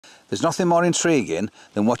There's nothing more intriguing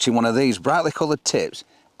than watching one of these brightly coloured tips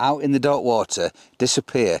out in the dark water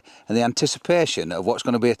disappear and the anticipation of what's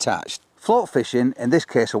going to be attached. Float fishing, in this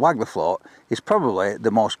case a waggler float, is probably the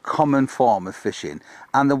most common form of fishing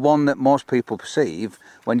and the one that most people perceive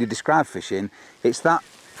when you describe fishing. It's that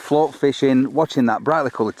float fishing, watching that brightly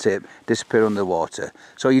coloured tip disappear under the water.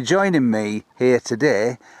 So you're joining me here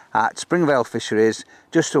today at Springvale Fisheries,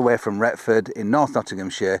 just away from Retford in North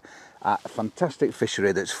Nottinghamshire, at a fantastic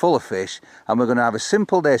fishery that's full of fish, and we're going to have a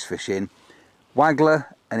simple day's fishing, waggler,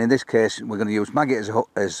 and in this case we're going to use maggot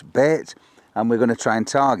as bait, and we're going to try and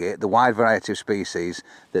target the wide variety of species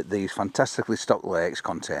that these fantastically stocked lakes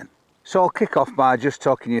contain. So I'll kick off by just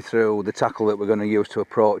talking you through the tackle that we're going to use to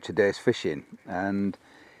approach today's fishing, and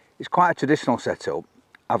it's quite a traditional setup.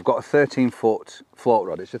 I've got a 13-foot float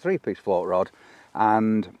rod. It's a 3-piece float rod,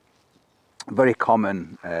 and very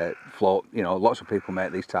common float. You know, lots of people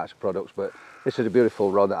make these types of products, but this is a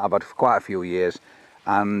beautiful rod that I've had for quite a few years.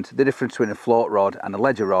 And the difference between a float rod and a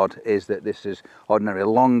ledger rod is that this is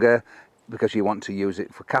ordinarily longer, because you want to use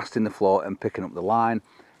it for casting the float and picking up the line,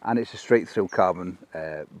 and it's a straight through carbon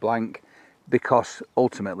blank, because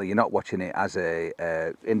ultimately you're not watching it as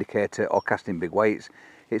a indicator or casting big weights.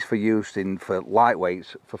 It's for use for light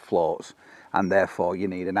weights for floats, and therefore you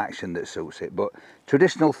need an action that suits it. But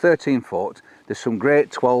traditional 13 foot, there's some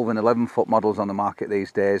great 12 and 11 foot models on the market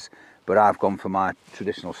these days, but I've gone for my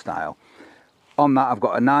traditional style. On that I've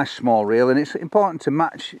got a nice small reel, and it's important to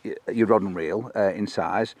match your rod and reel in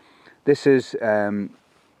size. This is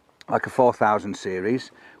like a 4000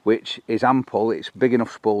 series, which is ample. It's big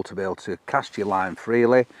enough spool to be able to cast your line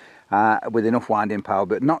freely with enough winding power,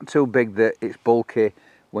 but not too big that it's bulky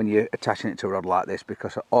when you're attaching it to a rod like this,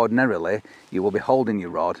 because ordinarily you will be holding your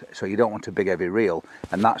rod, so you don't want a big heavy reel,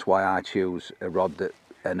 and that's why I choose a rod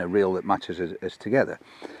and a reel that matches us together.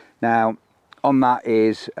 Now on that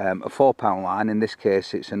is a 4-pound line. In this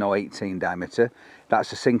case it's an 0.18 diameter.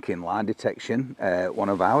 That's a sinking line detection, one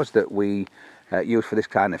of ours that we use for this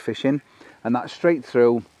kind of fishing, and that's straight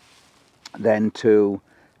through then to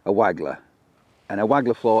a waggler. And a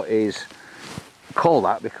waggler float is called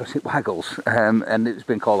that because it waggles, and it's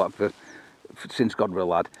been called that since God were a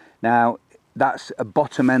lad. Now that's a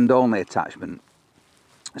bottom end only attachment,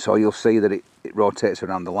 so you'll see that it rotates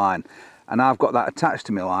around the line, and I've got that attached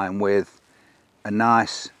to my line with a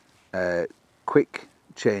nice quick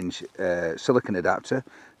change silicone adapter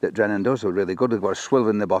that Drennan does. Are really good. We've got a swivel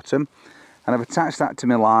in the bottom, and I've attached that to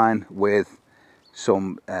my line with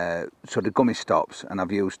some sort of gummy stops, and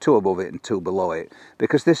I've used 2 above it and 2 below it,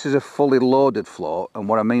 because this is a fully loaded float, and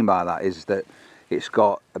what I mean by that is that it's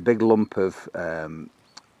got a big lump of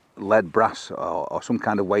lead, brass or some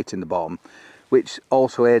kind of weight in the bottom, which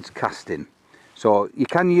also aids casting. So you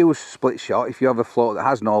can use split shot. If you have a float that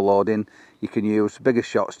has no loading, you can use bigger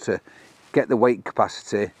shots to get the weight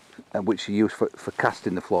capacity, which you use for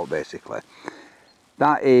casting the float basically.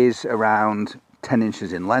 That is around 10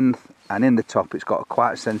 inches in length, and in the top it's got a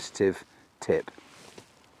quite sensitive tip,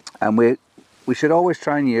 and we should always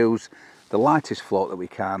try and use the lightest float that we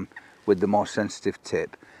can with the more sensitive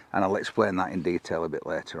tip, and I'll explain that in detail a bit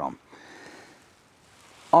later on.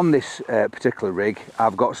 On this particular rig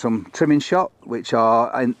I've got some trimming shot, which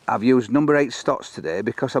I've used number 8 stocks today,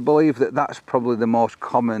 because I believe that that's probably the most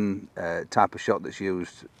common type of shot that's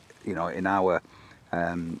used, you know, in our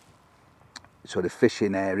sort of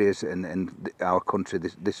fishing areas in our country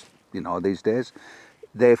these days.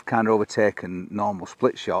 They've kind of overtaken normal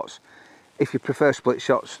split shots. If you prefer split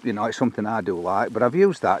shots, you know, it's something I do like, but I've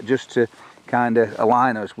used that just to kind of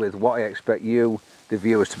align us with what I expect you, the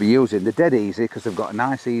viewers, to be using. They're dead easy because they've got a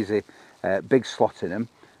nice easy big slot in them,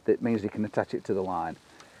 that means you can attach it to the line.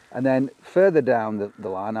 And then further down the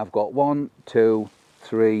line I've got 1, 2,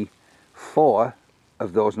 3, 4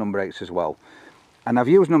 of those number 8s as well. And I've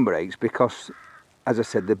used number 8s because, as I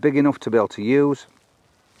said, they're big enough to be able to use,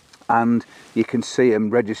 and you can see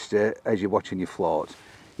them register as you're watching your floats.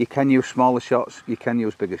 You can use smaller shots, you can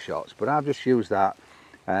use bigger shots, but I've just used that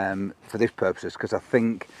for this purposes, because I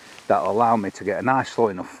think that'll allow me to get a nice slow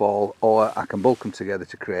enough fall, or I can bulk them together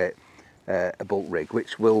to create a bulk rig,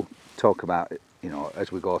 which we'll talk about, you know,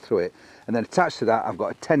 as we go through it. And then attached to that I've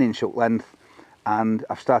got a 10-inch hook length, and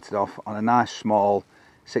I've started off on a nice small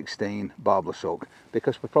 16 barbless hook,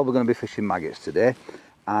 because we're probably going to be fishing maggots today,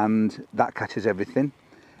 and that catches everything.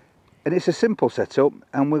 And it's a simple setup,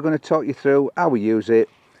 and we're going to talk you through how we use it,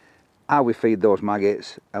 how we feed those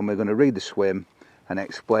maggots, and we're going to read the swim and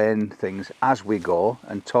explain things as we go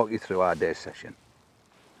and talk you through our day session.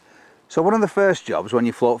 So one of the first jobs when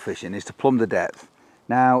you're float fishing is to plumb the depth.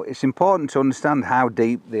 Now it's important to understand how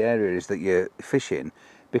deep the area is that you're fishing,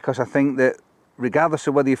 because I think that regardless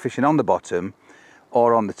of whether you're fishing on the bottom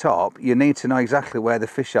or on the top, you need to know exactly where the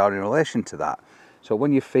fish are in relation to that. So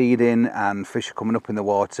when you're feeding and fish are coming up in the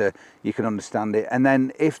water, you can understand it. And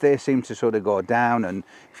then if they seem to sort of go down, and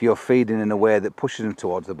if you're feeding in a way that pushes them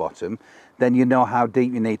towards the bottom, then you know how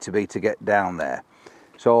deep you need to be to get down there.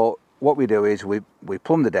 So what we do is we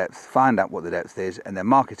plumb the depth, find out what the depth is, and then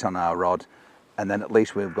mark it on our rod, and then at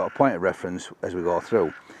least we've got a point of reference as we go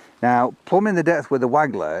through. Now, plumbing the depth with a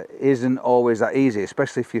waggler isn't always that easy,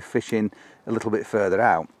 especially if you're fishing a little bit further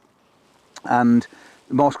out. And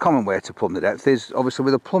the most common way to plumb the depth is obviously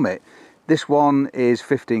with a plummet. This one is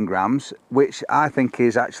 15 grams, which I think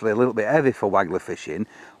is actually a little bit heavy for waggler fishing,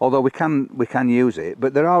 although we can use it.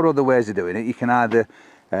 But there are other ways of doing it. You can either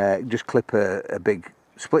just clip a big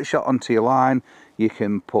split shot onto your line. You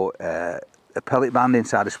can put a pellet band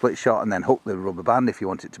inside a split shot and then hook the rubber band if you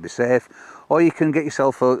want it to be safe, or you can get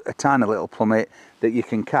yourself a tiny little plummet that you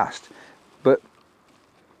can cast. But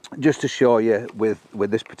just to show you with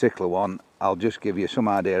this particular one, I'll just give you some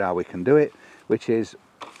idea how we can do it, which is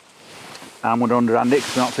I'm going to underhand it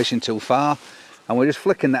because we're not fishing too far, and we're just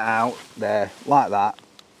flicking that out there like that.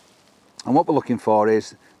 And what we're looking for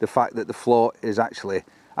is the fact that the float is actually,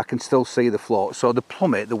 I can still see the float, so the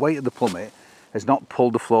plummet, the weight of the plummet has not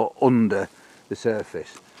pulled the float under the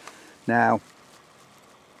surface. Now,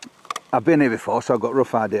 I've been here before, so I've got a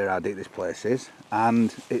rough idea how deep this place is,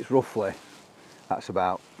 and it's roughly, that's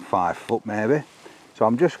about 5 foot maybe. So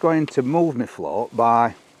I'm just going to move my float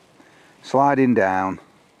by sliding down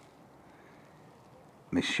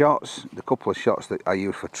my shots, the couple of shots that I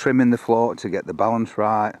use for trimming the float to get the balance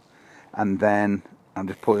right, and then I'm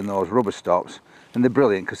just putting those rubber stops, and they're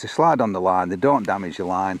brilliant because they slide on the line, they don't damage your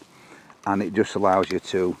line, and it just allows you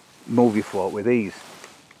to move your float with ease.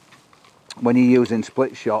 When you're using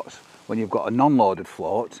split shots, when you've got a non-loaded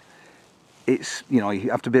float, it's, you know, you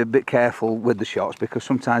have to be a bit careful with the shots because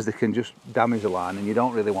sometimes they can just damage the line, and you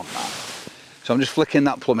don't really want that. So I'm just flicking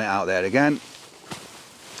that plummet out there again,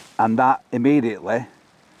 and that immediately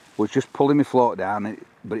was just pulling my float down,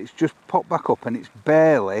 but it's just popped back up, and it's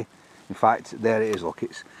barely, in fact, there it is, look,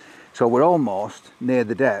 so we're almost near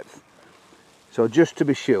the depth. So just to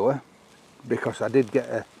be sure, because I did get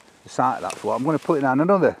a sight of that float, I'm going to put it down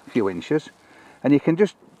another few inches, and you can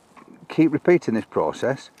just keep repeating this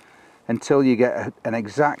process until you get an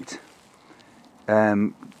exact,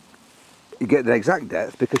 you get the exact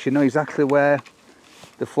depth, because you know exactly where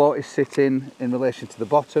the float is sitting in relation to the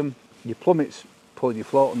bottom. Your plummet's pulling your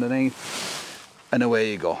float underneath, and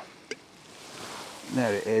away you go.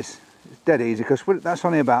 There it is. It's dead easy because that's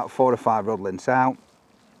only about 4 or 5 rod lengths out.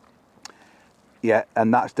 Yeah,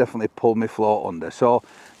 and that's definitely pulled my float under. So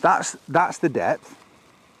that's the depth.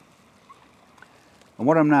 And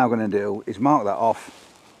what I'm now going to do is mark that off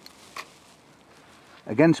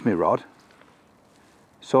against my rod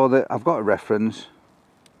so that I've got a reference,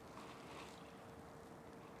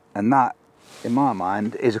 and that in my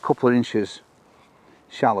mind is a couple of inches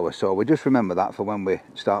shallower. So we just remember that for when we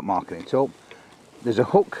start marking it up. There's a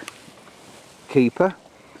hook keeper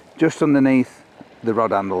just underneath the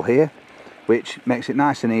rod handle here, which makes it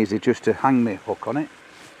nice and easy just to hang my hook on it.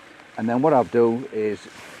 And then what I'll do is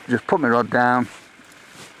just put my rod down,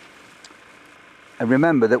 and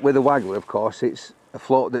remember that with a waggler, of course, it's a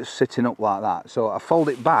float that's sitting up like that. So I fold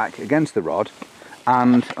it back against the rod,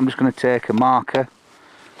 and I'm just going to take a marker.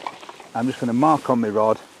 I'm just going to mark on my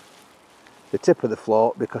rod the tip of the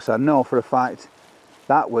float, because I know for a fact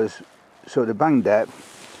that was sort of bang depth.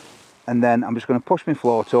 And then I'm just going to push my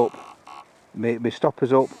float up, my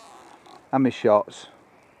stoppers up and my shots,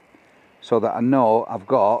 so that I know I've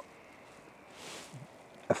got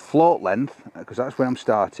a float length, because that's where I'm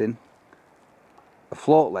starting, a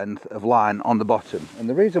float length of line on the bottom. And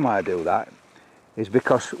the reason why I do that is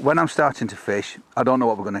because when I'm starting to fish, I don't know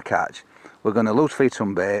what we're going to catch. We're going to lose feet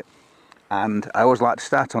on bait, and I always like to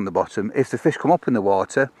start on the bottom. If the fish come up in the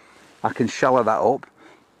water, I can shallow that up.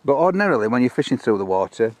 But ordinarily, when you're fishing through the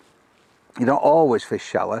water, you don't always fish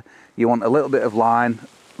shallow. You want a little bit of line,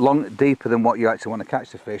 deeper than what you actually want to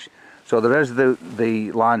catch the fish. So that as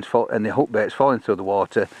the lines fall and the hook bait's falling through the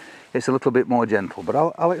water, it's a little bit more gentle. But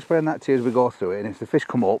I'll explain that to you as we go through it. And if the fish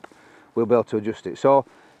come up, we'll be able to adjust it. So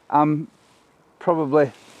I'm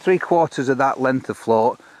probably 3/4 of that length of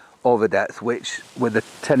float over depth, which with a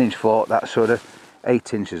 10-inch float, that's sort of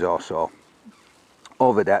 8 inches or so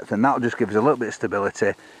over depth, and that'll just give us a little bit of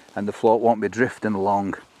stability, and the float won't be drifting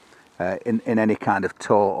along in any kind of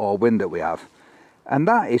tow or wind that we have. And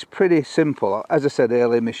that is pretty simple. As I said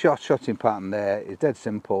earlier, my shotting pattern there is dead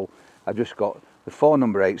simple. I've just got the 4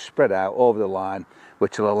 number 8 spread out over the line,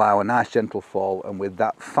 which will allow a nice gentle fall, and with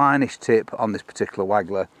that finish tip on this particular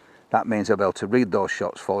waggler, that means I'll be able to read those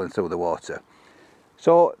shots falling through the water.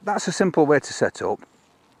 So that's a simple way to set up,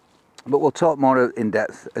 but we'll talk more in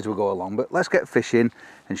depth as we go along. But let's get fishing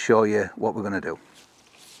and show you what we're going to do.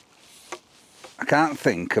 I can't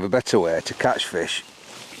think of a better way to catch fish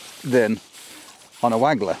than on a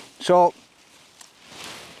waggler. So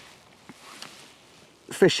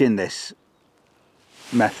fishing this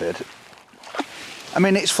method, I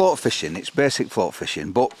mean, it's float fishing, it's basic float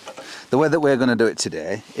fishing, but the way that we're going to do it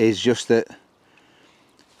today is just that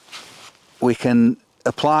we can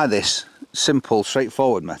apply this simple,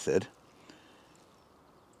 straightforward method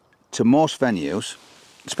to most venues,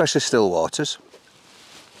 especially still waters.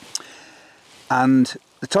 And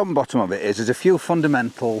the top and bottom of it is there's a few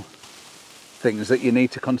fundamental things that you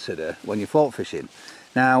need to consider when you're float fishing.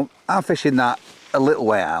 Now, I'm fishing that a little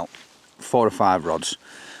way out, 4 or 5 rods,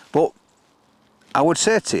 but I would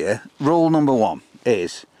say to you, rule number 1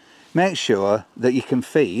 is make sure that you can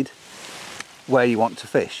feed where you want to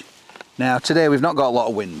fish. Now, today we've not got a lot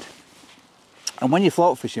of wind, and when you're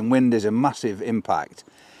float fishing, wind is a massive impact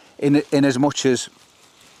in as much as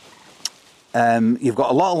you've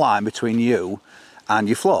got a lot of line between you and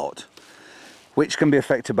your float, which can be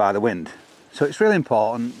affected by the wind. So it's really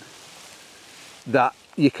important that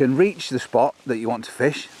you can reach the spot that you want to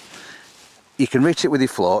fish, you can reach it with your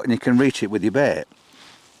float, and you can reach it with your bait.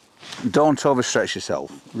 Don't overstretch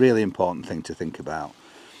yourself, really important thing to think about.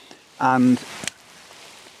 And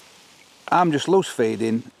I'm just loose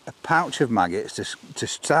feeding a pouch of maggots to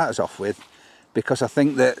start us off with, because I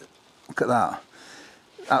think that, look at that,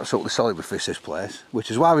 absolutely solid we fish this place,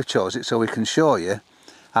 which is why we've chose it, so we can show you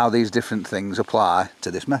how these different things apply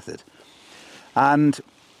to this method. And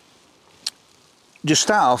just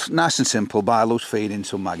start off nice and simple by loose feeding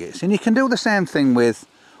some maggots, and you can do the same thing with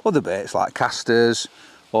other baits like casters,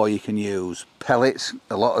 or you can use pellets.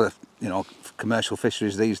 A lot of commercial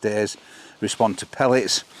fisheries these days respond to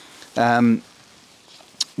pellets,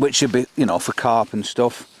 which should be for carp and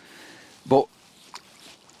stuff. But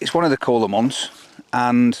it's one of the cooler months,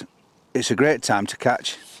 and it's a great time to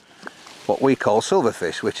catch what we call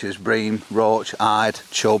silverfish, which is bream, roach, ide,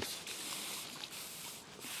 chub,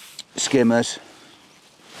 skimmers,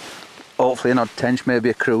 hopefully an odd tench, maybe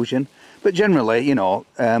a crucian, but generally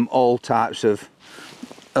all types of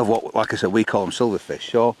what, like I said, we call them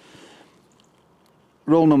silverfish. So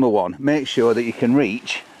rule number 1, make sure that you can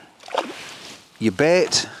reach your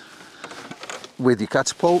bait with your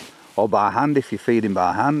catapult or by hand if you're feeding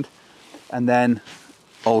by hand, and then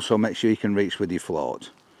also make sure you can reach with your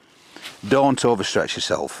float. Don't overstretch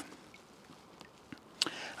yourself.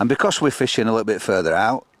 And because we're fishing a little bit further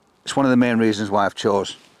out, it's one of the main reasons why I've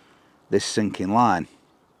chose this sinking line,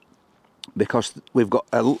 because we've got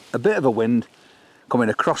a bit of a wind coming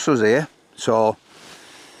across us here. So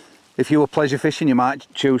if you were pleasure fishing, you might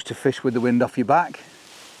choose to fish with the wind off your back,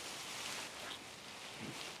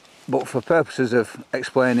 but for purposes of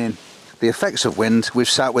explaining the effects of wind, we've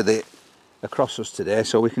sat with it across us today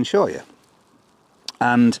so we can show you.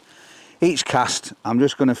 And each cast I'm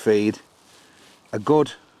just going to feed a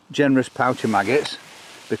good generous pouch of maggots,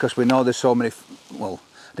 because we know there's so many, well,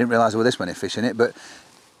 I didn't realise there were this many fish in it, but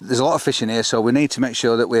there's a lot of fish in here, so we need to make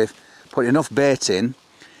sure that we've put enough bait in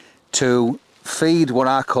to feed what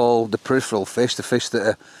I call the peripheral fish, the fish that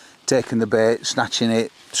are taking the bait, snatching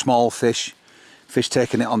it, small fish, fish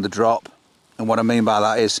taking it on the drop. And what I mean by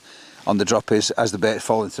that is, on the drop is as the bait's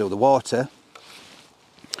falling through the water.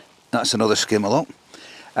 That's another skimmer, look.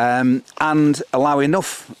 And allow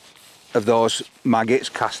enough of those maggots,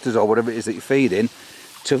 casters, or whatever it is that you're feeding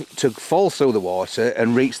to fall through the water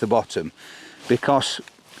and reach the bottom. Because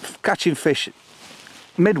catching fish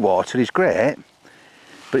mid-water is great,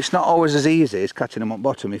 but it's not always as easy as catching them on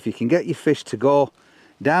bottom. If you can get your fish to go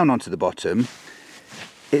down onto the bottom,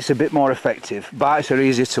 it's a bit more effective. Bites are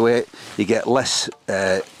easier to hit, you get less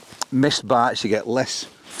missed bites, you get less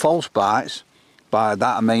false bites. By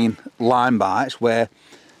that I mean line bites, where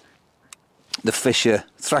the fish are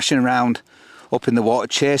thrashing around up in the water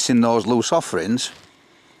chasing those loose offerings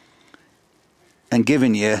and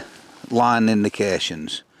giving you line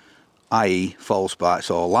indications, i.e. false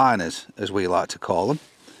bites or liners as we like to call them.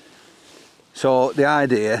 So the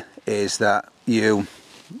idea is that you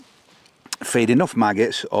feed enough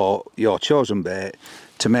maggots or your chosen bait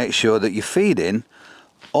to make sure that you're feeding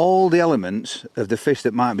all the elements of the fish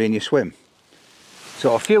that might be in your swim.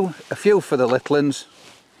 So a few for the little ones,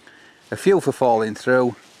 a few for falling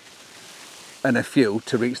through, and a few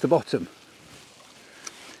to reach the bottom,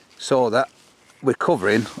 so that we're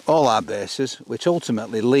covering all our bases, which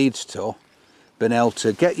ultimately leads to being able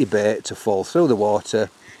to get your bait to fall through the water,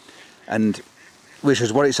 and which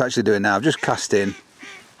is what it's actually doing now. I've just cast in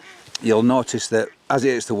you'll notice that as it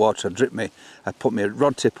hits the water, I put my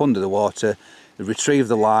rod tip under the water, retrieve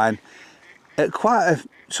the line at quite a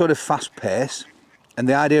sort of fast pace, and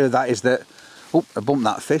the idea of that is that, oh, I bumped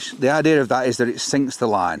that fish. The idea of that is that it sinks the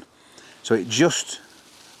line, so it just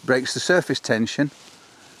breaks the surface tension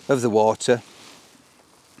of the water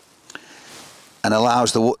and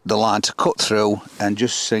allows the line to cut through and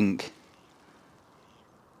just sink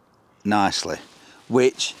nicely.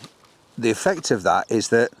 Which the effect of that is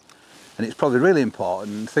that, and it's probably really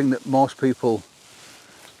important, the thing that most people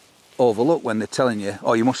overlook when they're telling you,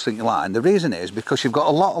 oh, you must sink your line, the reason is because you've got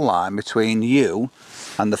a lot of line between you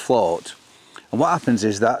and the float, and what happens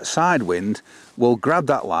is that side wind will grab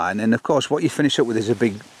that line, and of course what you finish up with is a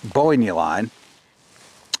big bow in your line,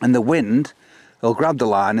 and the wind will grab the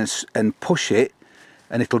line and push it,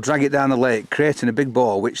 and it'll drag it down the lake, creating a big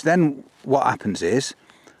bow, which then what happens is,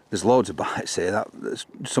 there's loads of bites here,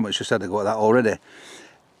 someone just said I got that already.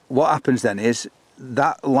 What happens then is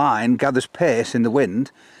that line gathers pace in the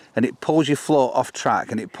wind, and it pulls your float off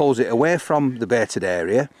track, and it pulls it away from the baited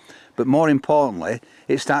area, but more importantly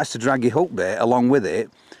it starts to drag your hook bait along with it,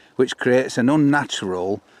 which creates an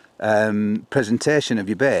unnatural presentation of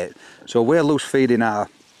your bait. So we're loose feeding our,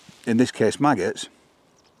 in this case, maggots,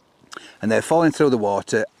 and they're falling through the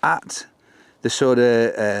water at the sort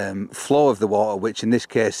of flow of the water, which in this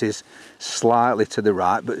case is slightly to the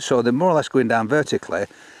right, but so they're more or less going down vertically.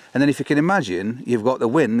 And then if you can imagine, you've got the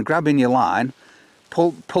wind grabbing your line,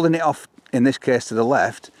 pulling it off, in this case to the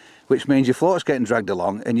left, which means your float's getting dragged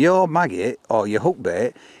along, and your maggot or your hook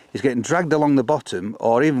bait is getting dragged along the bottom,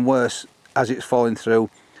 or even worse, as it's falling through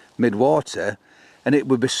mid-water, and it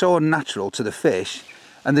would be so natural to the fish,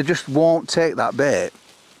 and they just won't take that bait,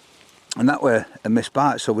 and that were a missed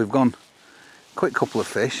bite. So we've gone quick couple of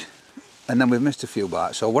fish, and then we've missed a few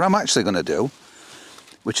bites. So what I'm actually going to do,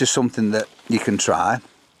 which is something that you can try,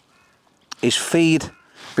 is feed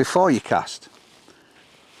before you cast.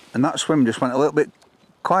 And that swim just went a little bit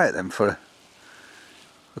quiet then for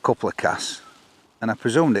a couple of casts, and I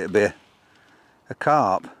presumed it'd be a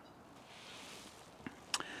carp,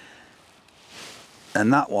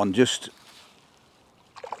 and that one just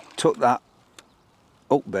took that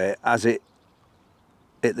hook bait as it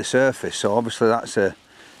hit the surface. So obviously that's a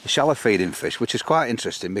shallow feeding fish, which is quite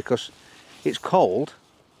interesting because it's cold,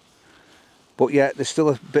 but yet there's still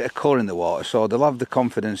a bit of colour in the water, so they'll have the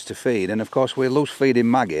confidence to feed. And of course we're loose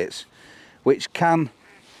feeding maggots, which can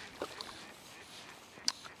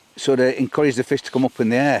sort of encourage the fish to come up in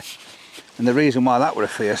the air. And the reason why that were a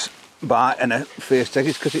fierce bite and a fierce take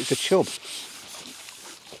is because it's a chub.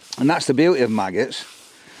 And that's the beauty of maggots,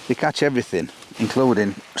 they catch everything,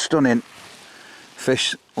 including stunning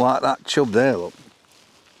fish like that chub there, look.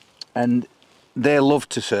 And they love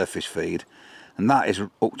to surface feed, and that is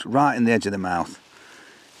hooked right in the edge of the mouth.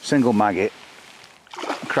 Single maggot,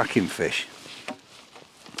 cracking fish.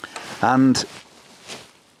 And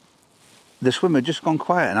the swimmer just gone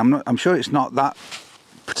quiet, and I'm sure it's not that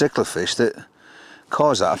particular fish that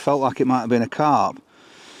caused that. I felt like it might have been a carp.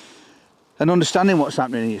 And understanding what's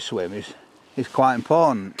happening in your swim is quite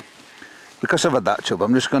important. Because I've had that chub,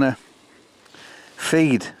 I'm just going to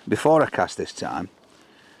feed before I cast this time,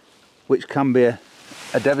 which can be a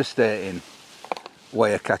devastating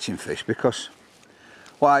way of catching fish, because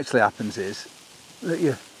what actually happens is that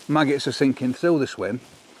your maggots are sinking through the swim,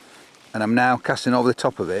 and I'm now casting over the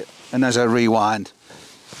top of it, and as I rewind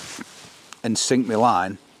and sink my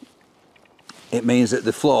line, it means that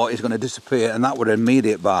the float is going to disappear, and that were an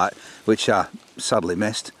immediate bite, which I sadly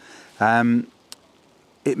missed.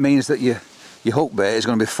 It means that your hook bait is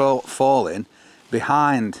going to be falling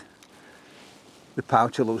behind the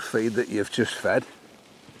pouch of loose feed that you've just fed,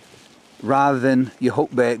 rather than your hook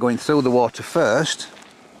bait going through the water first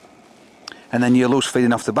and then you're loose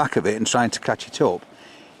feeding off the back of it and trying to catch it up.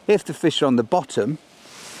 If the fish are on the bottom,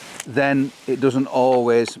 then it doesn't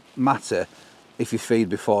always matter if you feed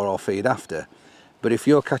before or feed after. But if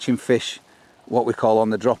you're catching fish, what we call on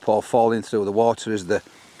the drop or falling through the water as the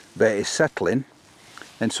bait is settling,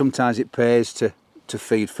 then sometimes it pays to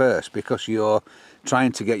feed first, because you're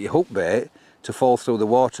trying to get your hook bait to fall through the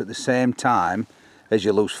water at the same time as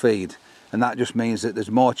your loose feed, and that just means that there's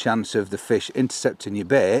more chance of the fish intercepting your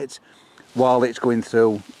bait while it's going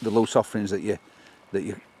through the loose offerings that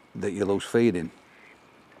you're loose feeding.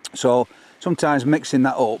 So sometimes mixing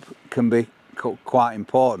that up can be quite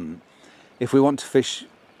important. If we want to fish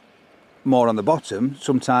more on the bottom,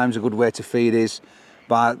 sometimes a good way to feed is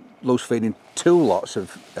by loose feeding two lots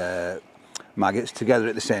of maggots together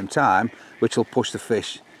at the same time, which will push the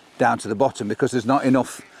fish down to the bottom, because there's not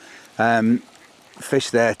enough fish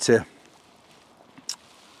there to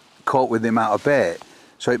cope with the amount of bait.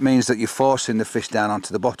 so it means that you're forcing the fish down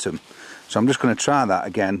onto the bottom. So I'm just going to try that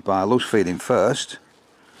again by loose feeding first.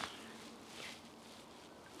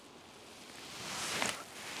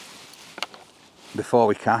 Before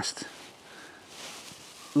we cast,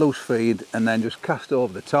 loose feed and then just cast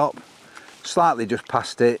over the top, slightly just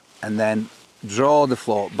past it, and then draw the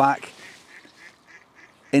float back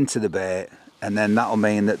into the bait, and then that'll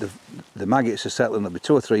mean that the maggots are settling. They'll be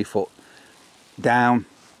 2 or 3 foot down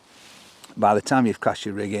by the time you've cast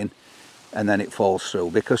your rig in, and then it falls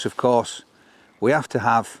through, because of course we have to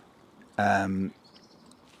have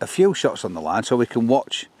a few shots on the line so we can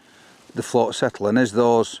watch the float settle, and as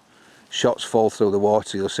those shots fall through the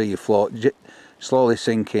water, you'll see your float slowly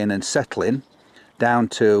sinking and settling down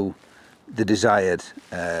to the desired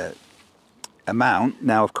amount.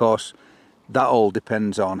 Now of course that all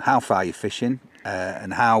depends on how far you're fishing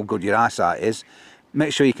and how good your eyesight is.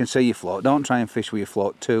 Make sure you can see your float. Don't try and fish with your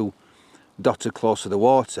float too dotted close to the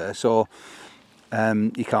water so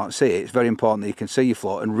you can't see it. It's very important that you can see your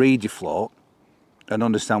float and read your float and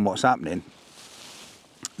understand what's happening.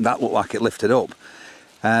 That looked like it lifted up.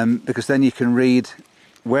 Because then you can read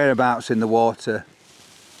whereabouts in the water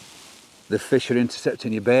the fish are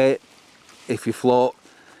intercepting your bait. If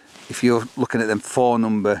you're looking at them 4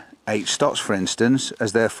 number 8 stots for instance,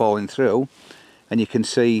 as they're falling through, and you can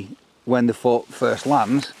see when the float first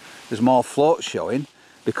lands, there's more float showing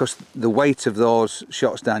because the weight of those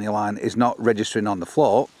shots down your line is not registering on the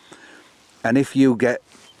float. And if you get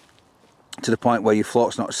to the point where your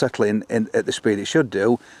float's not settling at the speed it should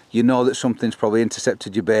do, you know that something's probably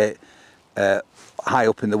intercepted your bait high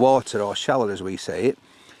up in the water, or shallow as we say it,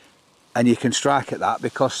 and you can strike at that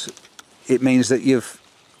because it means that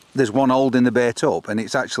there's one holding the bait up and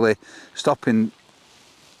it's actually stopping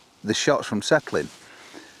the shots from settling.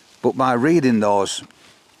 But by reading those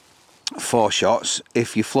 4 shots,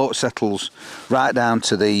 if your float settles right down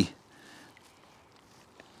to the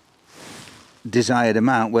desired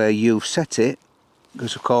amount where you've set it,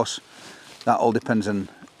 because of course that all depends on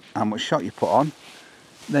how much shot you put on,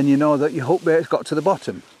 then you know that your hook bait's got to the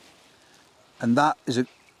bottom. And that is a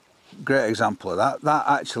great example of that. That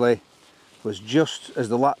actually was just as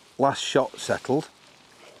the last shot settled,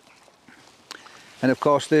 and of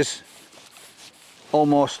course there's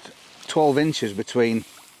almost 12 inches between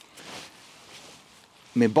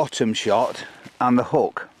my bottom shot and the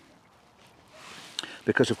hook,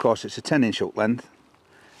 because of course it's a 10-inch hook length,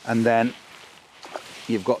 and then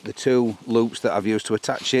you've got the 2 loops that I've used to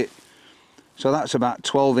attach it, so that's about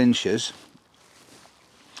 12 inches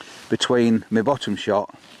between my bottom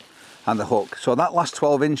shot and the hook. So that last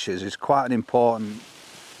 12 inches is quite an important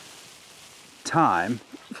time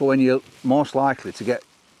for when you're most likely to get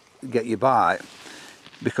your bite,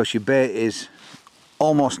 because your bait is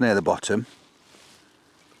almost near the bottom,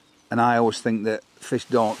 and I always think that fish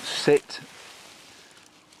don't sit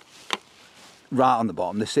right on the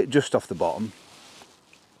bottom, they sit just off the bottom,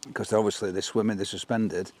 because obviously they're swimming, they're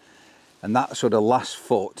suspended, and that sort of last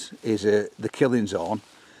foot is the killing zone.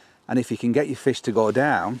 And if you can get your fish to go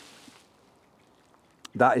down,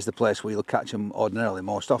 that is the place where you'll catch them ordinarily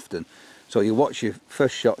most often. So you watch your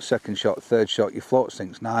first shot, second shot, third shot, your float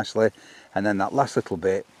sinks nicely, and then that last little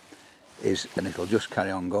bit and it'll just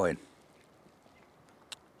carry on going.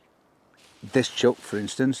 This chuck for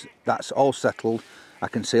instance, that's all settled. I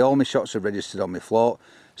can see all my shots are registered on my float,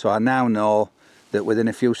 so I now know that within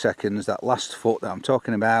a few seconds that last foot that I'm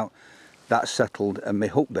talking about, that's settled, and my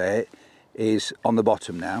hook bait is on the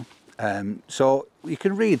bottom now. So you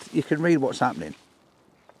can read what's happening,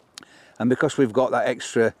 and because we've got that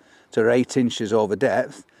extra to 8 inches over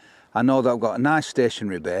depth, I know that I've got a nice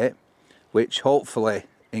stationary bait which hopefully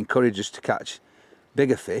encourages to catch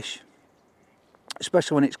bigger fish,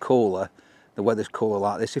 especially when it's cooler, the weather's cooler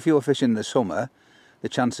like this. If you were fishing in the summer, the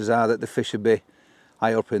chances are that the fish would be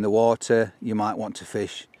high up in the water. You might want to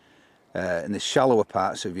fish in the shallower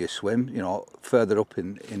parts of your swim, you know, further up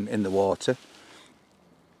in the water,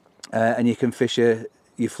 and you can fish your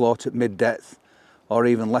float at mid-depth or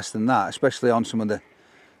even less than that, especially on some of the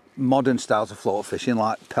modern styles of float fishing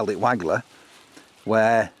like pellet waggler,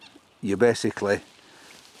 where you're basically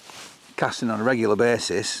casting on a regular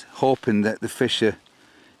basis hoping that the fish are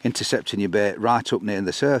intercepting your bait right up near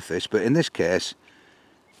the surface. But in this case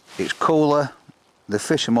it's cooler, the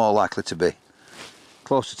fish are more likely to be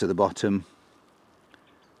closer to the bottom,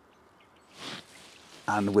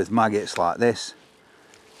 and with maggots like this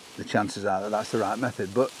the chances are that that's the right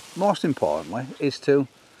method. But most importantly is to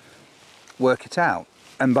work it out,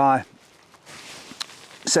 and by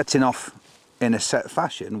setting off in a set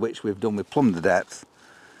fashion, which we've done with plumb the depth,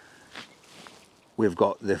 we've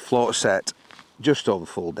got the float set just over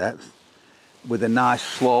full depth, with a nice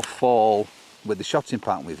slow fall with the shotting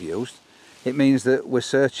pattern we've used, it means that we're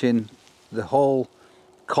searching the whole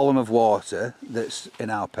column of water that's in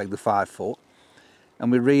our peg, the 5 foot,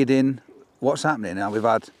 and we're reading what's happening. Now we've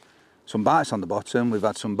had some bites on the bottom, we've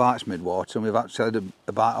had some bites mid-water, and we've actually had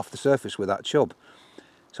a bite off the surface with that chub.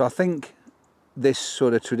 So I think this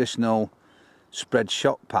sort of traditional spread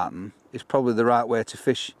shot pattern is probably the right way to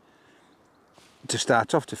fish, to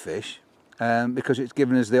start off to fish, because it's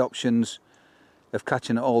given us the options of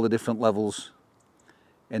catching at all the different levels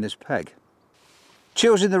in this peg.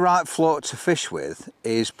 Choosing the right float to fish with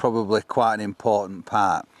is probably quite an important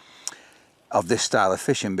part of this style of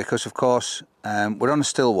fishing, because of course we're on a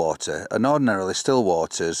still water, and ordinarily still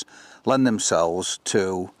waters lend themselves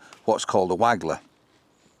to what's called a waggler.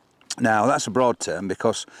 Now that's a broad term,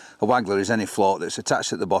 because a waggler is any float that's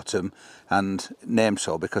attached at the bottom and named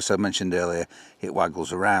so because I mentioned earlier it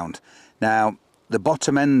waggles around. Now the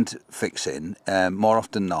bottom end fixing, more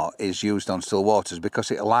often than not, is used on still waters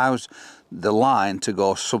because it allows the line to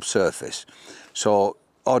go subsurface. So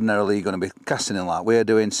ordinarily you're going to be casting in like we're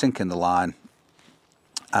doing, sinking the line,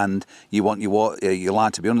 and you want your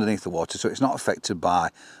line to be underneath the water so it's not affected by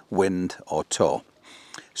wind or tow.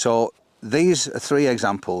 So these are 3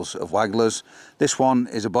 examples of wagglers. This one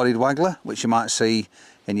is a bodied waggler, which you might see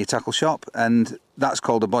in your tackle shop, and that's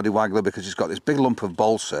called a body waggler because it's got this big lump of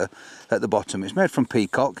balsa at the bottom. It's made from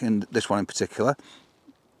peacock, in this one in particular,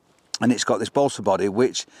 and it's got this balsa body,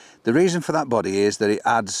 which the reason for that body is that it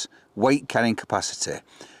adds weight carrying capacity.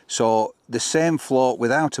 So the same float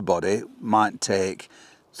without a body might take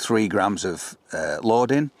 3 grams of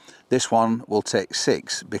loading. This one will take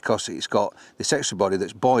 6 because it's got this extra body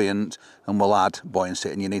that's buoyant and will add buoyancy,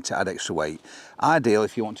 and you need to add extra weight. Ideal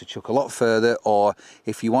if you want to chuck a lot further, or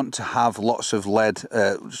if you want to have lots of lead,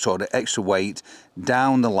 sort of extra weight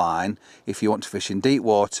down the line, if you want to fish in deep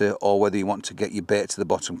water, or whether you want to get your bait to the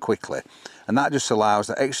bottom quickly. And that just allows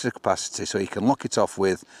that extra capacity so you can lock it off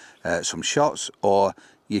with some shots, or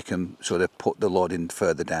you can sort of put the load in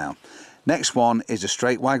further down. Next one is a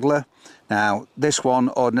straight waggler. Now this one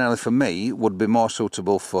ordinarily for me would be more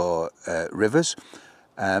suitable for rivers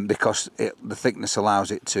because the thickness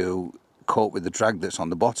allows it to cope with the drag that's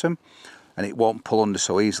on the bottom, and it won't pull under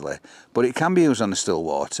so easily. But it can be used on the still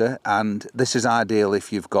water, and this is ideal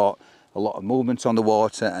if you've got a lot of movement on the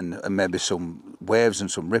water and maybe some waves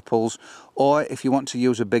and some ripples, or if you want to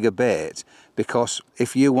use a bigger bait, because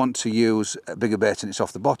if you want to use a bigger bait and it's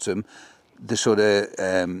off the bottom, the sort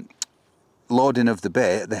of loading of the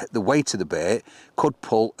bait, the weight of the bait could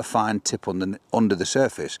pull a fine tip under the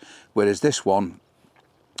surface, whereas this one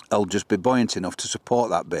will just be buoyant enough to support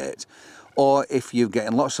that bait. Or if you're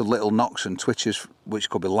getting lots of little knocks and twitches, which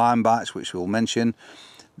could be line bites, which we'll mention,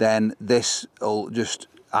 then this will just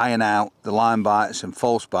iron out the line bites and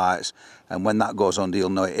false bites, and when that goes under you'll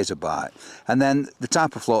know it is a bite. And then the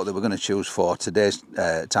type of float that we're going to choose for today's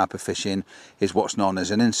type of fishing is what's known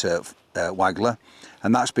as an insert waggler,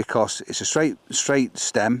 and that's because it's a straight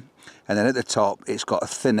stem, and then at the top it's got a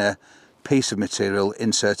thinner piece of material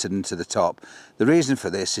inserted into the top. The reason for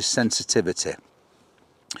this is sensitivity.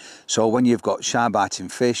 So when you've got shy biting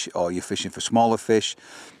fish, or you're fishing for smaller fish,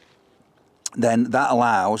 then that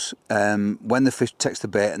allows, when the fish takes the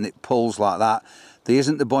bait and it pulls like that, there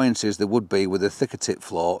isn't the buoyancy as there would be with a thicker tip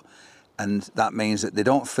float, and that means that they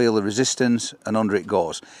don't feel the resistance and under it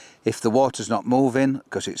goes. If the water's not moving,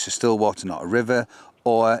 because it's a still water, not a river,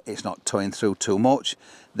 or it's not towing through too much,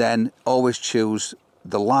 then always choose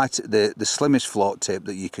the slimmest float tip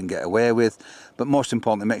that you can get away with. But most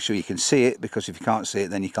importantly, make sure you can see it, because if you can't see it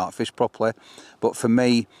then you can't fish properly. But for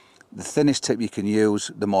me, the thinnest tip you can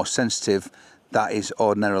use, the more sensitive, that is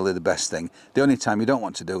ordinarily the best thing. The only time you don't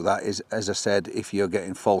want to do that is, as I said, if you're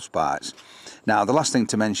getting false bites. Now the last thing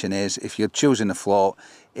to mention is, if you're choosing a float,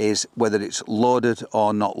 is whether it's loaded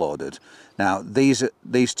or not loaded. Now these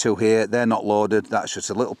two here, they're not loaded. That's just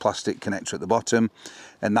a little plastic connector at the bottom,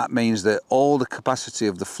 and that means that all the capacity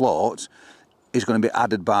of the float is going to be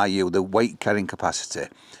added by you, the weight carrying capacity.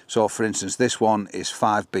 So for instance, this one is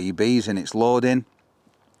 5 bb's in its loading,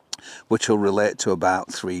 which will relate to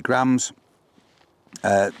about 3 grams.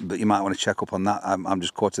 But you might want to check up on that. I'm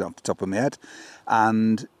just quoting off the top of my head,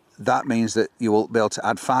 and that means that you will be able to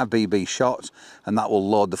add 5 bb shot, and that will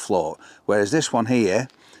load the float. Whereas this one here,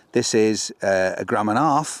 this is a 1.5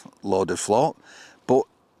 grams loaded float, but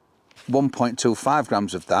 1.25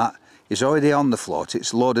 grams of that is already on the float.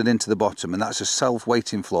 It's loaded into the bottom, and that's a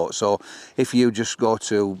self-weighting float. So if you just go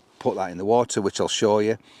to put that in the water, which I'll show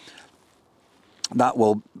you, that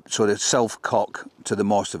will sort of self-cock to the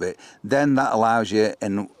most of it. Then that allows you,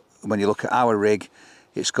 and when you look at our rig,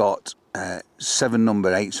 it's got 7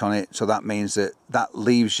 number 8s on it, so that means that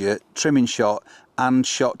leaves you trimming shot and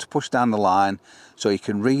shot to push down the line, so you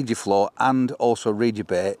can read your float and also read your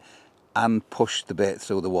bait and push the bait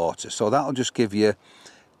through the water. So that'll just give you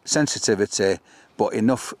sensitivity but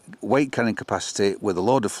enough weight carrying capacity with a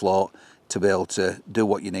load of float to be able to do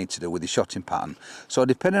what you need to do with your shotting pattern. So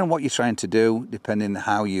depending on what you're trying to do, depending on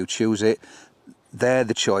how you choose it, they're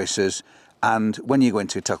the choices. And when you go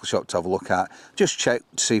into a tackle shop to have a look at, just check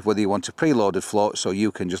to see whether you want a preloaded float so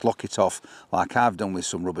you can just lock it off like I've done with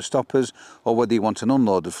some rubber stoppers, or whether you want an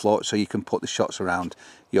unloaded float so you can put the shots around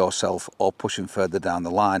yourself or push them further down the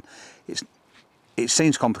line. It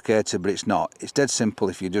seems complicated, but it's not. It's dead simple.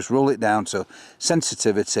 If you just rule it down to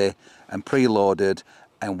sensitivity and preloaded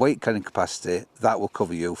and weight carrying capacity, that will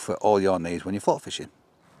cover you for all your needs when you're float fishing.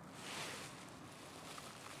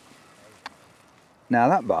 Now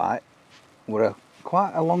that bite were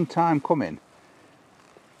quite a long time coming,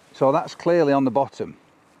 so that's clearly on the bottom.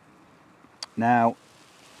 Now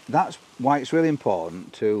that's why it's really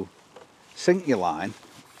important to sink your line,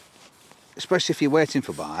 especially if you're waiting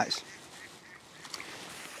for bites,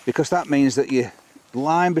 because that means that your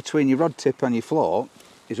line between your rod tip and your float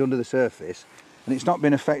is under the surface and it's not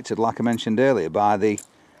been affected, like I mentioned earlier, by the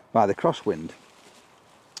crosswind,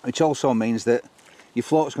 which also means that your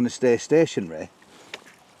float's going to stay stationary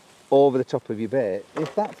over the top of your bait.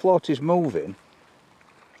 If that float is moving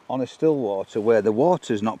on a still water where the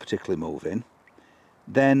water's not particularly moving,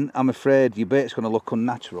 then I'm afraid your bait's going to look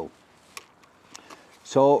unnatural.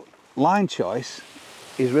 So line choice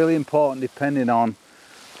is really important depending on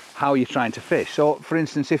how you're trying to fish. So for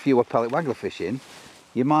instance, if you were pellet waggler fishing,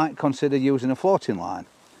 you might consider using a floating line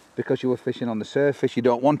because you were fishing on the surface. You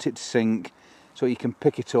don't want it to sink, so you can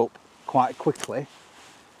pick it up quite quickly.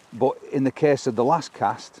 But in the case of the last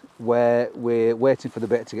cast, where we're waiting for the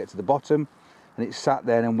bait to get to the bottom and it's sat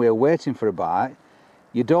there and we're waiting for a bite,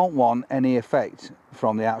 you don't want any effect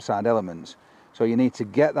from the outside elements. So you need to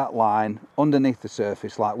get that line underneath the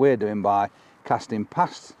surface like we're doing by casting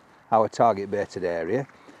past our target baited area,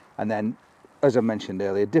 and then, as I mentioned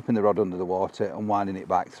earlier, dipping the rod under the water and winding it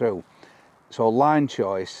back through. So line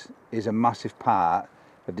choice is a massive part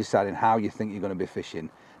of deciding how you think you're going to be fishing.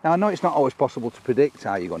 Now I know it's not always possible to predict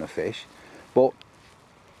how you're going to fish, but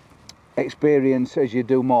experience as you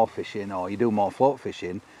do more fishing or you do more float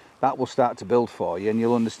fishing, that will start to build for you and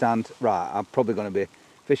you'll understand, right, I'm probably going to be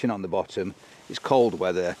fishing on the bottom. It's cold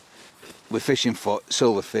weather, we're fishing for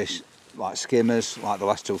silverfish like skimmers, like the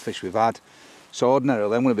last 2 fish we've had. So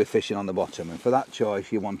ordinarily I'm going to be fishing on the bottom, and for that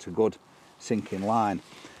choice you want a good sinking line.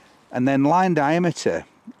 And then line diameter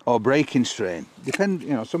or breaking strain, depend, you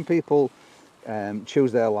know, some people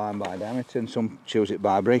choose their line by diameter and some choose it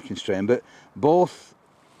by breaking strain, but both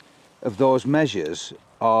of those measures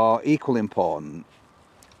are equally important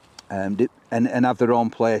and have their own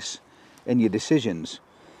place in your decisions.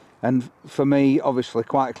 And for me, obviously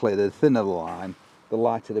quite clear, the thinner the line, the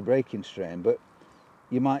lighter the breaking strain, but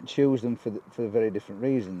you might choose them for very different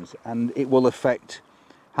reasons, and it will affect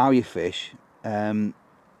how you fish in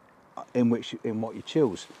what you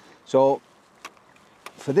choose. So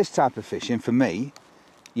for this type of fishing, for me,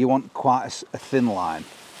 you want quite a thin line.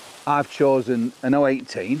 I've chosen an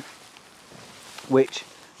 018, which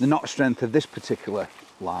the knot strength of this particular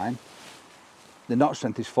line, the knot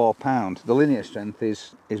strength is 4 pounds. The linear strength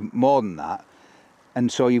is more than that,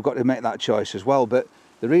 and so you've got to make that choice as well. But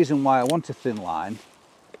the reason why I want a thin line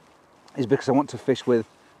is because I want to fish with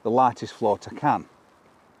the lightest float I can.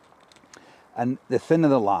 And the thinner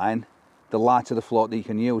the line, the lighter the float that you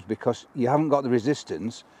can use, because you haven't got the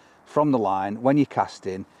resistance from the line when you're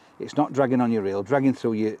casting. It's not dragging on your reel, dragging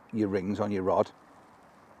through your rings on your rod.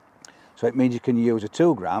 So it means you can use a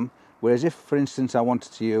 2 gram, whereas if, for instance, I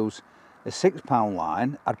wanted to use a 6 pound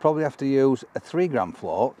line, I'd probably have to use a 3 gram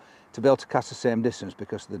float to be able to cast the same distance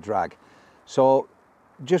because of the drag. So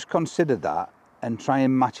just consider that and try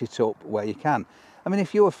and match it up where you can. I mean,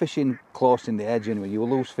 if you were fishing close in the edge and you were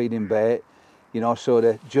loose feeding bait, you know, sort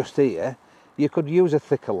of just here, you could use a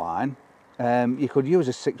thicker line. You could use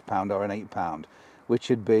a 6 pound or an 8 pound, which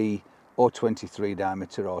would be 0.23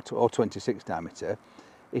 diameter or 0.26 diameter.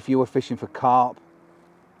 If you were fishing for carp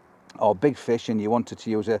or big fish and you wanted to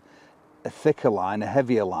use a thicker line, a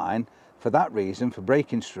heavier line, for that reason, for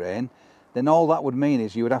breaking strain, then all that would mean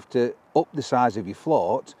is you would have to up the size of your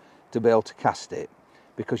float to be able to cast it,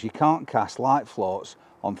 because you can't cast light floats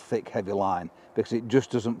on thick heavy line because it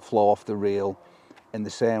just doesn't flow off the reel in the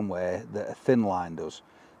same way that a thin line does.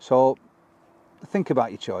 So think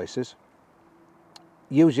about your choices,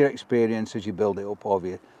 use your experience as you build it up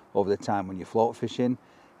over the time when you're float fishing,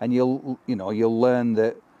 and you'll learn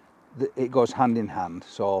that it goes hand in hand.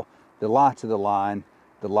 So the lighter the line,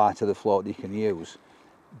 the lighter the float you can use.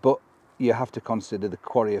 But you have to consider the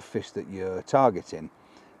quarry of fish that you're targeting.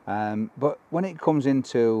 But when it comes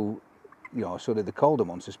into, you know, sort of the colder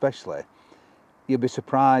months especially, you'll be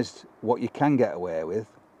surprised what you can get away with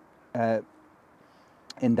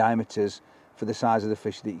in diameters for the size of the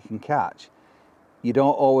fish that you can catch. You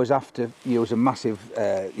don't always have to use a massive,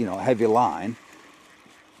 you know, heavy line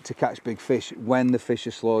to catch big fish when the fish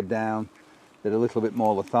are slowed down, they're a little bit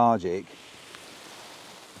more lethargic.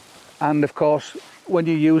 And of course, when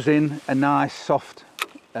you're using a nice soft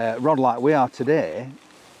rod like we are today,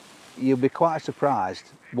 you'll be quite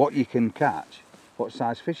surprised what you can catch, what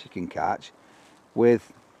size fish you can catch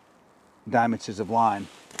with diameters of line.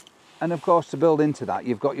 And of course, to build into that,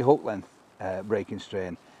 you've got your hook length breaking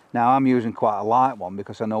strain. Now I'm using quite a light one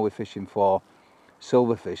because I know we're fishing for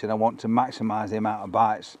silverfish and I want to maximise the amount of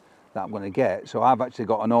bites that I'm going to get. So I've actually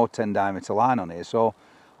got an 010 diameter line on here. So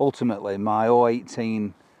ultimately my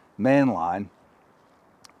 018 main line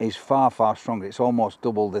is far stronger. It's almost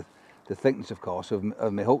double the thickness, of course,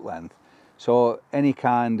 of my hook length. So any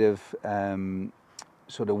kind of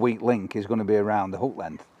sort of weak link is going to be around the hook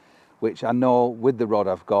length, which I know with the rod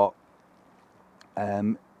I've got,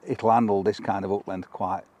 it'll handle this kind of hook length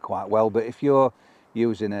quite well. But if you're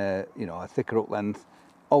using a, you know, a thicker hook length,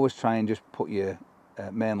 always try and just put your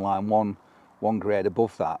main line one grade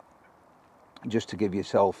above that, just to give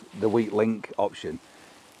yourself the weak link option.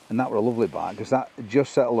 And that were a lovely bite because that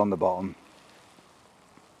just settled on the bottom.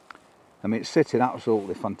 I mean, it's sitting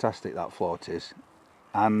absolutely fantastic, that float is,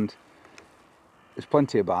 and there's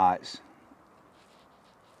plenty of bites.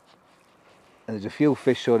 And there's a few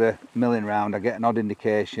fish sort of milling around. I get an odd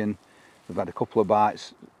indication. We've had a couple of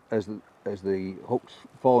bites as the hook's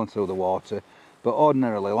fallen through the water. But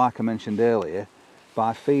ordinarily, like I mentioned earlier,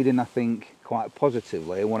 by feeding, I think, quite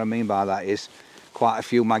positively, and what I mean by that is quite a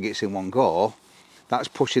few maggots in one go, that's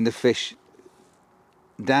pushing the fish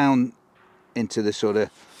down into the sort of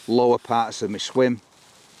lower parts of my swim.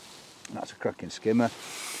 That's a cracking skimmer.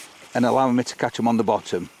 And allowing me to catch them on the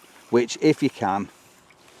bottom, which, if you can,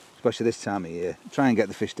 especially this time of year, try and get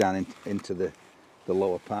the fish down into the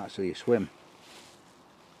lower parts of your swim.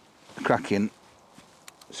 A cracking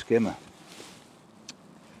skimmer.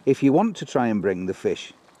 If you want to try and bring the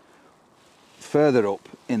fish further up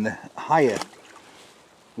in the higher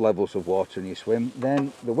levels of water in your swim,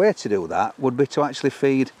 then the way to do that would be to actually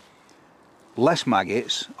feed less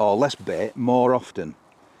maggots or less bait more often.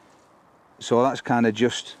 So that's kind of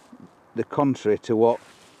just the contrary to what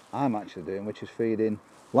I'm actually doing, which is feeding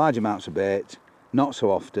large amounts of bait not so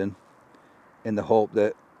often, in the hope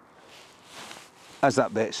that as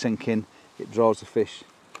that bait's sinking, it draws the fish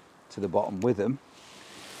to the bottom with them.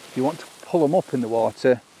 If you want to pull them up in the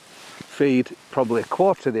water, feed probably a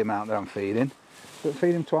quarter of the amount that I'm feeding, but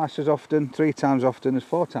feed them twice as often, 3 times often as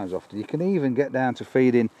 4 times often. You can even get down to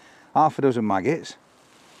feeding half a dozen maggots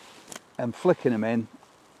and flicking them in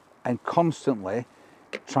and constantly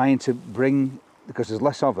trying to bring, because there's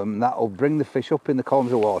less of them, that'll bring the fish up in the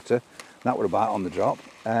columns of water, that would about on the drop,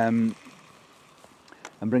 and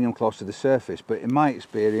bring them close to the surface. But in my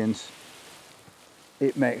experience,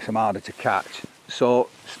 it makes them harder to catch. So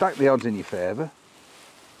stack the odds in your favour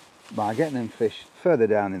by getting them fish further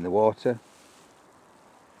down in the water,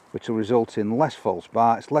 which will result in less false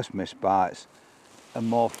bites, less missed bites, and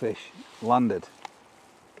more fish landed.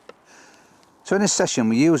 So in this session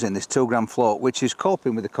we're using this 2 gram float, which is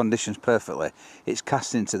coping with the conditions perfectly. It's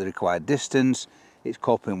casting to the required distance, it's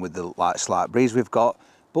coping with the slight breeze we've got,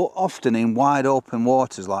 but often in wide open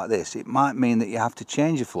waters like this, it might mean that you have to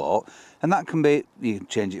change your float, and that can be, you can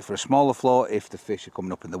change it for a smaller float if the fish are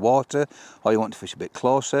coming up in the water, or you want to fish a bit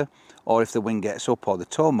closer, or if the wind gets up or the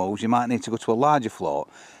tow moves, you might need to go to a larger float.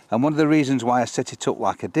 And one of the reasons why I set it up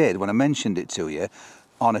like I did when I mentioned it to you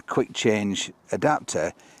on a quick change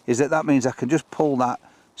adapter is that means I can just pull that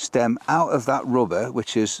stem out of that rubber,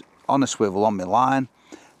 which is on a swivel on my line,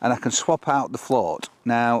 and I can swap out the float.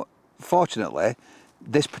 Now, fortunately,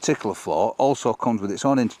 this particular float also comes with its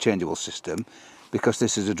own interchangeable system, because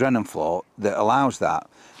this is a Drennan float that allows that.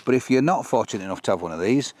 But if you're not fortunate enough to have one of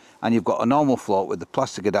these and you've got a normal float with the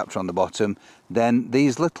plastic adapter on the bottom, then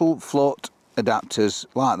these little float adapters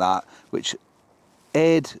like that, which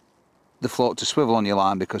aid the float to swivel on your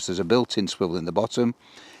line because there's a built-in swivel in the bottom,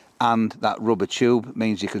 and that rubber tube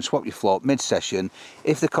means you can swap your float mid-session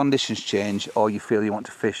if the conditions change or you feel you want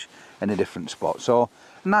to fish in a different spot. So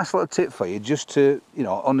a nice little tip for you, just to, you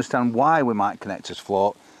know, understand why we might connect this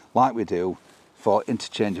float like we do for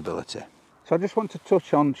interchangeability. So I just want to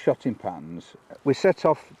touch on shotting patterns. We set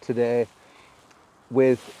off today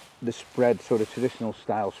with the spread, sort of traditional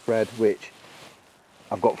style spread, which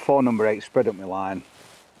I've got 4 number 8 spread up my line.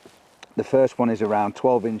 The first one is around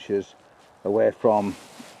 12 inches away from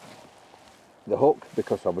the hook,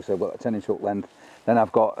 because obviously I've got a 10-inch hook length. Then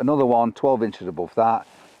I've got another one 12 inches above that,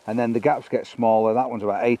 and then the gaps get smaller. That one's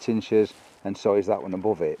about 8 inches, and so is that one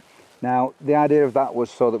above it. Now the idea of that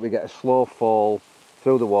was so that we get a slow fall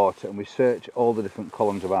through the water and we search all the different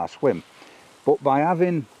columns of our swim. But by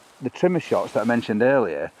having the trimmer shots that I mentioned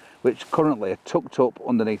earlier, which currently are tucked up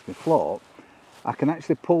underneath my float, I can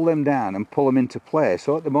actually pull them down and pull them into place.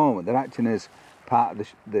 So at the moment they're acting as part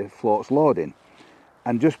of the float's loading,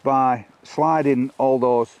 and just by sliding all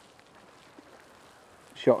those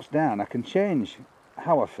shots down I can change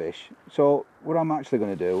how I fish. So what I'm actually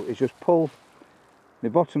going to do is just pull my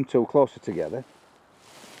bottom two closer together,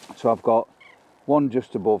 so I've got one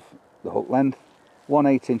just above the hook length, one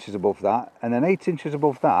 8 inches above that, and then 8 inches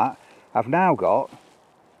above that I've now got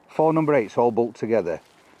 4 number 8s all bolted together.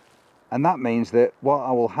 And that means that what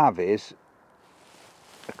I will have is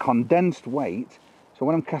a condensed weight. So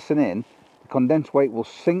when I'm casting in, the condensed weight will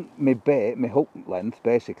sink my bait, my hook length,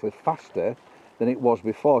 basically faster than it was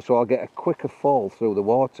before. So I'll get a quicker fall through the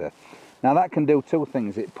water. Now that can do 2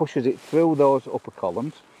 things. It pushes it through those upper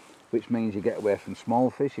columns, which means you get away from small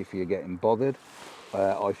fish if you're getting bothered,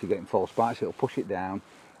 or if you're getting false bites, it'll push it down.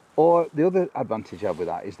 Or the other advantage I have with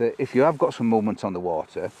that is that if you have got some movement on the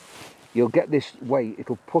water, you'll get this weight,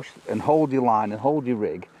 it'll push and hold your line and hold your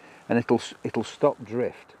rig, and it'll stop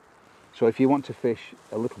drift. So if you want to fish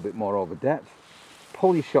a little bit more over depth,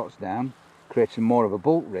 pull your shots down, creating more of a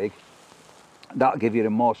bulk rig. That'll give you a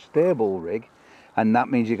more stable rig, and that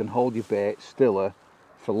means you can hold your bait stiller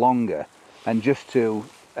for longer. And just to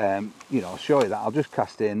you know, show you that, I'll just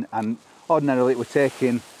cast in, and ordinarily it would take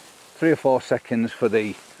in 3 or 4 seconds for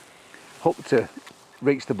the hook to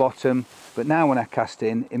reach the bottom, but now when I cast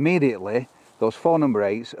in, immediately those 4 number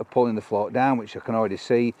 8s are pulling the float down, which I can already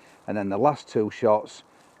see, and then the last 2 shots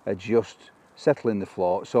are just settling the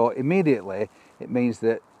float. So immediately it means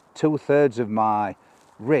that 2/3 of my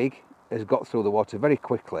rig has got through the water very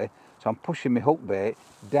quickly. So I'm pushing my hook bait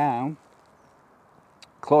down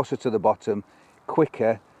closer to the bottom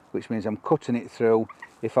quicker, which means I'm cutting it through.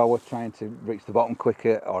 If I were trying to reach the bottom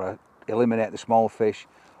quicker, or eliminate the small fish,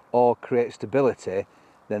 or create stability,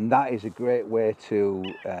 then that is a great way to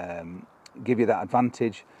give you that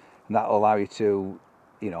advantage, and that will allow you to,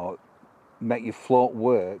 you know, make your float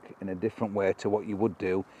work in a different way to what you would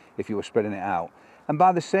do if you were spreading it out. And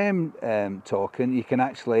by the same token, you can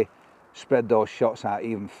actually spread those shots out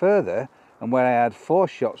even further, and where I had 4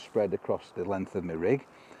 shots spread across the length of my rig,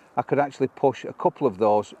 I could actually push a couple of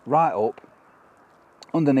those right up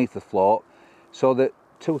underneath the float, so that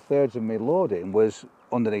 2/3 of my loading was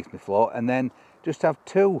underneath my float, and then just have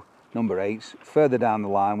 2 number 8s further down the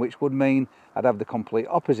line, which would mean I'd have the complete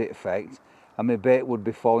opposite effect, and my bait would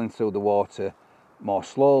be falling through the water more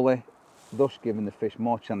slowly, thus giving the fish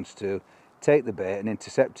more chance to take the bait and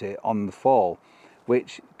intercept it on the fall,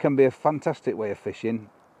 which can be a fantastic way of fishing.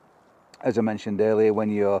 As I mentioned earlier, when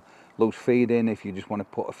you're loose feeding, if you just want to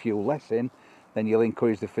put a few less in, then you'll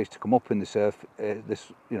encourage the fish to come up in the surf,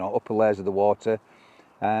 upper layers of the water,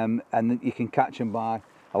 and you can catch them by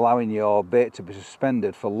allowing your bait to be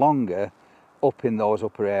suspended for longer up in those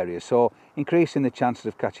upper areas, so increasing the chances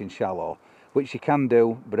of catching shallow, which you can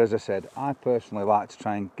do. But as I said, I personally like to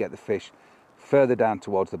try and get the fish further down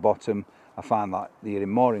towards the bottom. I find that you're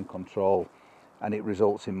more in control and it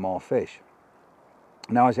results in more fish.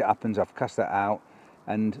 Now, as it happens, I've cast that out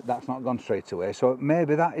and that's not gone straight away, so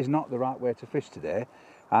maybe that is not the right way to fish today,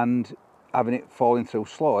 and having it falling through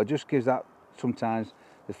slower just gives that sometimes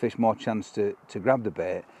the fish more chance to grab the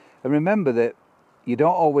bait. And remember that you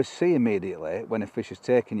don't always see immediately when a fish is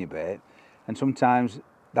taking your bait, and sometimes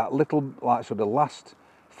that little, like sort of last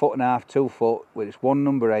 1.5 to 2 foot where it's 1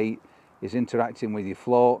 number 8 is interacting with your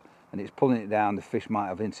float and it's pulling it down, the fish might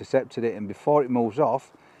have intercepted it, and before it moves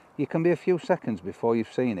off you can be a few seconds before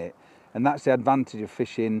you've seen it. And that's the advantage of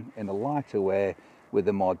fishing in a lighter way with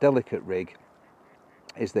a more delicate rig,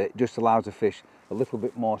 is that it just allows the fish a little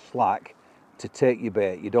bit more slack to take your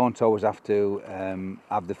bait. You don't always have to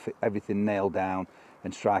have everything nailed down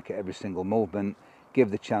and strike at every single movement.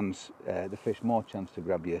 Give the fish more chance to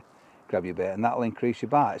grab your bait, and that'll increase your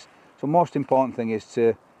bites. So most important thing is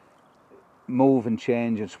to move and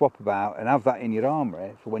change and swap about and have that in your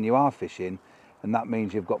armoury for when you are fishing, and that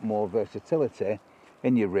means you've got more versatility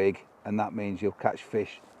in your rig, and that means you'll catch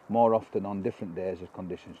fish more often on different days as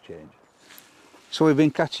conditions change. So we've been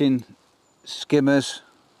catching skimmers,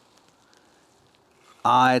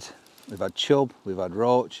 eyed, we've had chub, we've had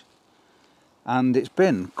roach, and it's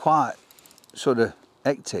been quite sort of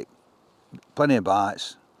hectic. Plenty of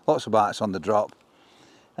bites, lots of bites on the drop,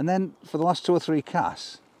 And then for the last 2 or 3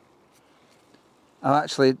 casts, I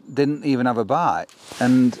actually didn't even have a bite.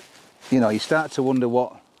 And you know, you start to wonder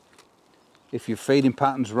what, if your feeding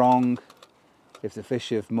pattern's wrong, if the fish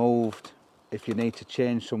have moved, if you need to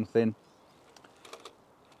change something.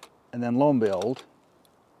 And then lo and behold,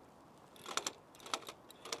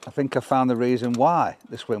 I think I found the reason why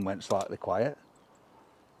the swim went slightly quiet.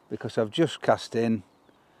 Because I've just cast in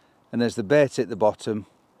and there's the bait at the bottom,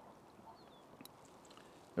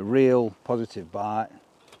 a real positive bite,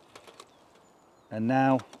 and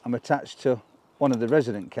now I'm attached to one of the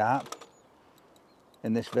resident carp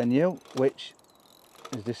in this venue, which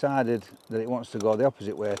has decided that it wants to go the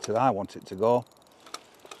opposite way to I want it to go,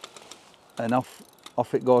 and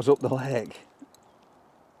off it goes up the lake.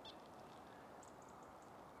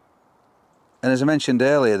 And as I mentioned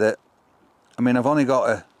earlier, that I mean, I've only got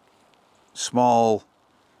a small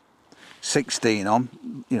 16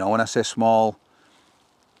 on. You know, when I say small,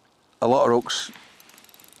 a lot of hooks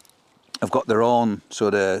have got their own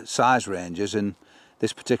sort of size ranges, and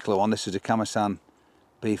this particular one, this is a Kamasan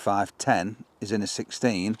B510, is in a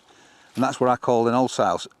 16, and that's what I call an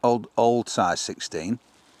old size 16.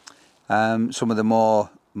 Some of the more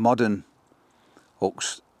modern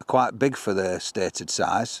hooks are quite big for their stated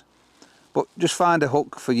size, but just find a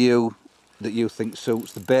hook for you that you think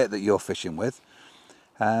suits the bait that you're fishing with,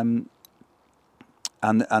 and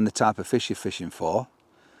the type of fish you're fishing for.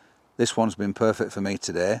 This one's been perfect for me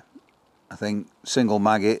today. I think single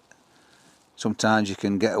maggot, sometimes you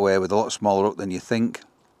can get away with a lot smaller hook than you think.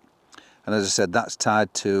 And as I said, that's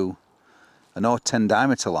tied to an 0.10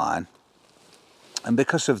 diameter line. And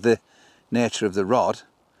because of the nature of the rod,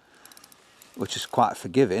 which is quite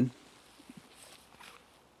forgiving,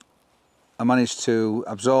 I managed to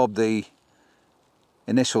absorb the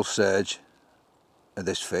initial surge of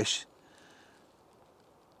this fish,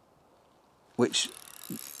 which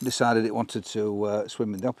decided it wanted to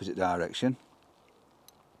swim in the opposite direction.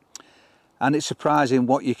 And it's surprising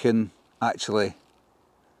what you can actually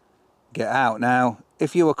get out. Now,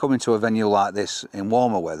 if you were coming to a venue like this in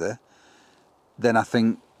warmer weather, then I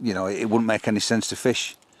think, you know, it wouldn't make any sense to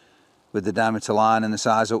fish with the diameter line and the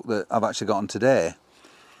size hook that I've actually got on today.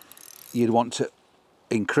 You'd want to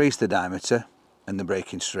increase the diameter and the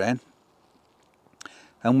breaking strain.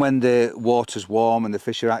 And when the water's warm and the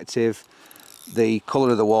fish are active, the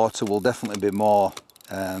colour of the water will definitely be more,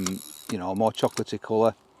 you know, more chocolatey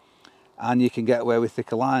colour, and you can get away with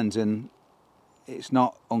thicker lines. And it's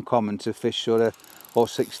not uncommon to fish sort of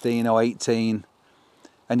 16 or 18,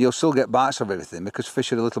 and you'll still get bites of everything because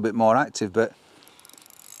fish are a little bit more active, but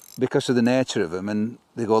because of the nature of them and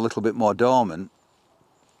they go a little bit more dormant,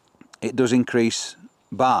 it does increase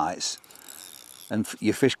bites and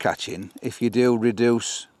your fish catching if you do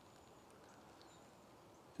reduce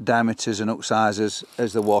diameters and hook sizes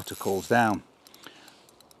as the water cools down.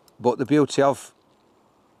 But the beauty of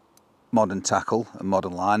modern tackle and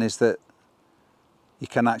modern line is that you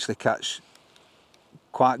can actually catch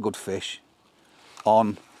quite good fish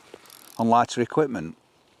on lighter equipment.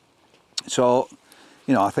 So,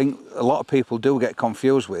 you know, I think a lot of people do get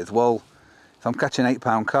confused with, well, if I'm catching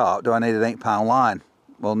 8-pound carp, do I need an 8-pound line?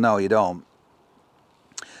 Well, no, you don't.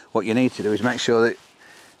 What you need to do is make sure that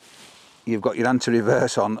you've got your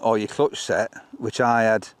anti-reverse on, or your clutch set, which I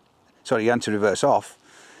had, sorry, your anti-reverse off,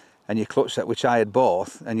 and your clutch set, which I had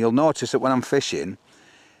both. And you'll notice that when I'm fishing,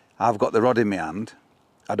 I've got the rod in my hand,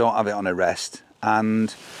 I don't have it on a rest,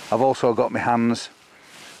 and I've also got my hands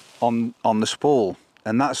on the spool,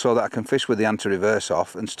 and that's so that I can fish with the anti-reverse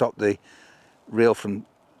off and stop the reel from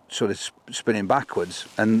sort of spinning backwards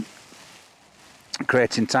and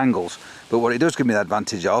creating tangles. But what it does give me the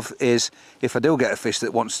advantage of is if I do get a fish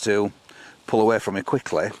that wants to pull away from me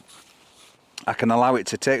quickly, I can allow it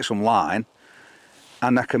to take some line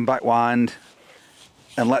and I can backwind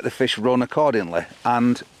and let the fish run accordingly.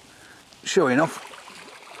 And sure enough,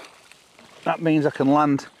 that means I can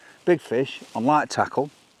land big fish on light tackle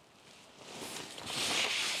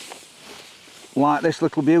like this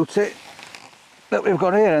little beauty that we've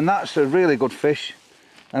got here, and that's a really good fish,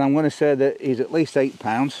 and I'm going to say that he's at least 8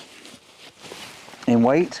 pounds in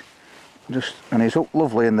weight, and he's hooked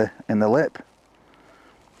lovely in the lip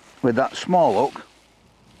with that small hook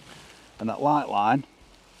and that light line.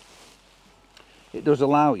 It does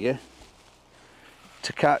allow you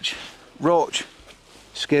to catch roach,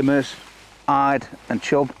 skimmers, ide and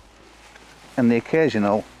chub, and the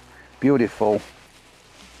occasional beautiful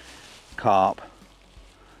carp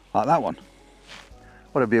like that one.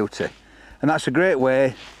 What a beauty. And that's a great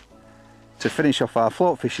way to finish off our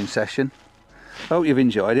float fishing session. I hope you've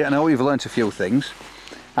enjoyed it and I hope you've learnt a few things,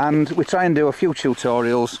 and we try and do a few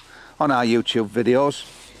tutorials on our YouTube videos.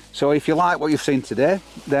 So if you like what you've seen today,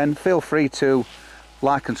 then feel free to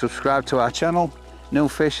like and subscribe to our channel,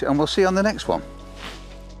 Nufish, and we'll see you on the next one.